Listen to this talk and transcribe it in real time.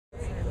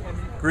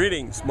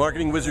Greetings,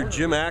 Marketing Wizard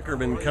Jim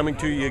Ackerman coming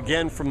to you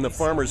again from the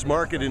Farmers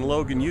Market in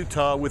Logan,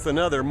 Utah with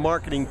another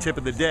marketing tip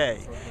of the day.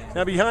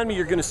 Now behind me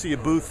you're going to see a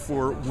booth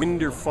for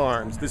Winder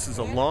Farms. This is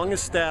a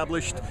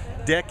long-established,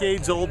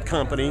 decades-old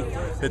company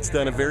that's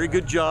done a very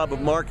good job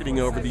of marketing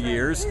over the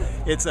years.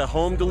 It's a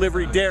home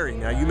delivery dairy.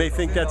 Now you may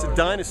think that's a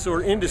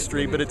dinosaur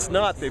industry, but it's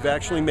not. They've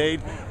actually made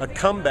a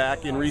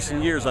comeback in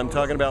recent years. I'm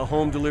talking about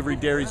home delivery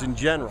dairies in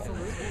general.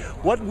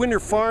 What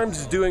Winder Farms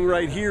is doing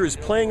right here is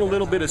playing a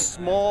little bit of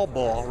small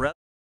ball.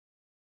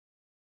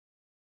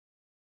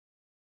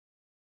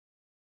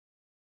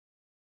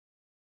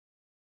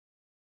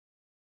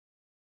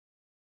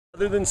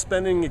 Rather than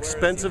spending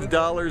expensive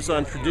dollars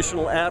on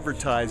traditional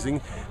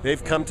advertising,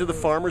 they've come to the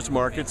farmers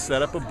market,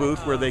 set up a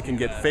booth where they can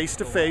get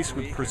face-to-face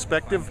with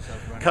prospective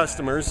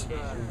customers,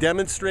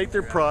 demonstrate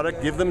their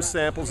product, give them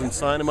samples, and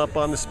sign them up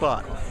on the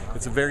spot.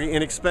 It's a very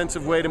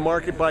inexpensive way to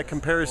market by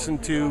comparison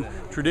to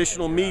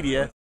traditional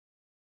media.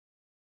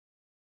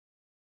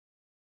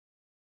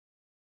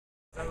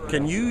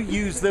 Can you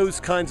use those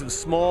kinds of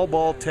small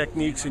ball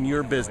techniques in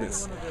your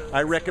business?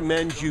 I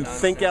recommend you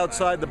think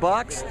outside the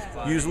box,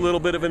 use a little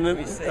bit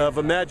of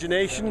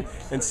imagination,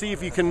 and see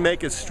if you can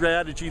make a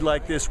strategy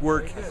like this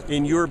work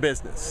in your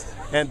business.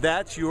 And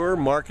that's your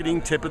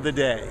marketing tip of the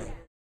day.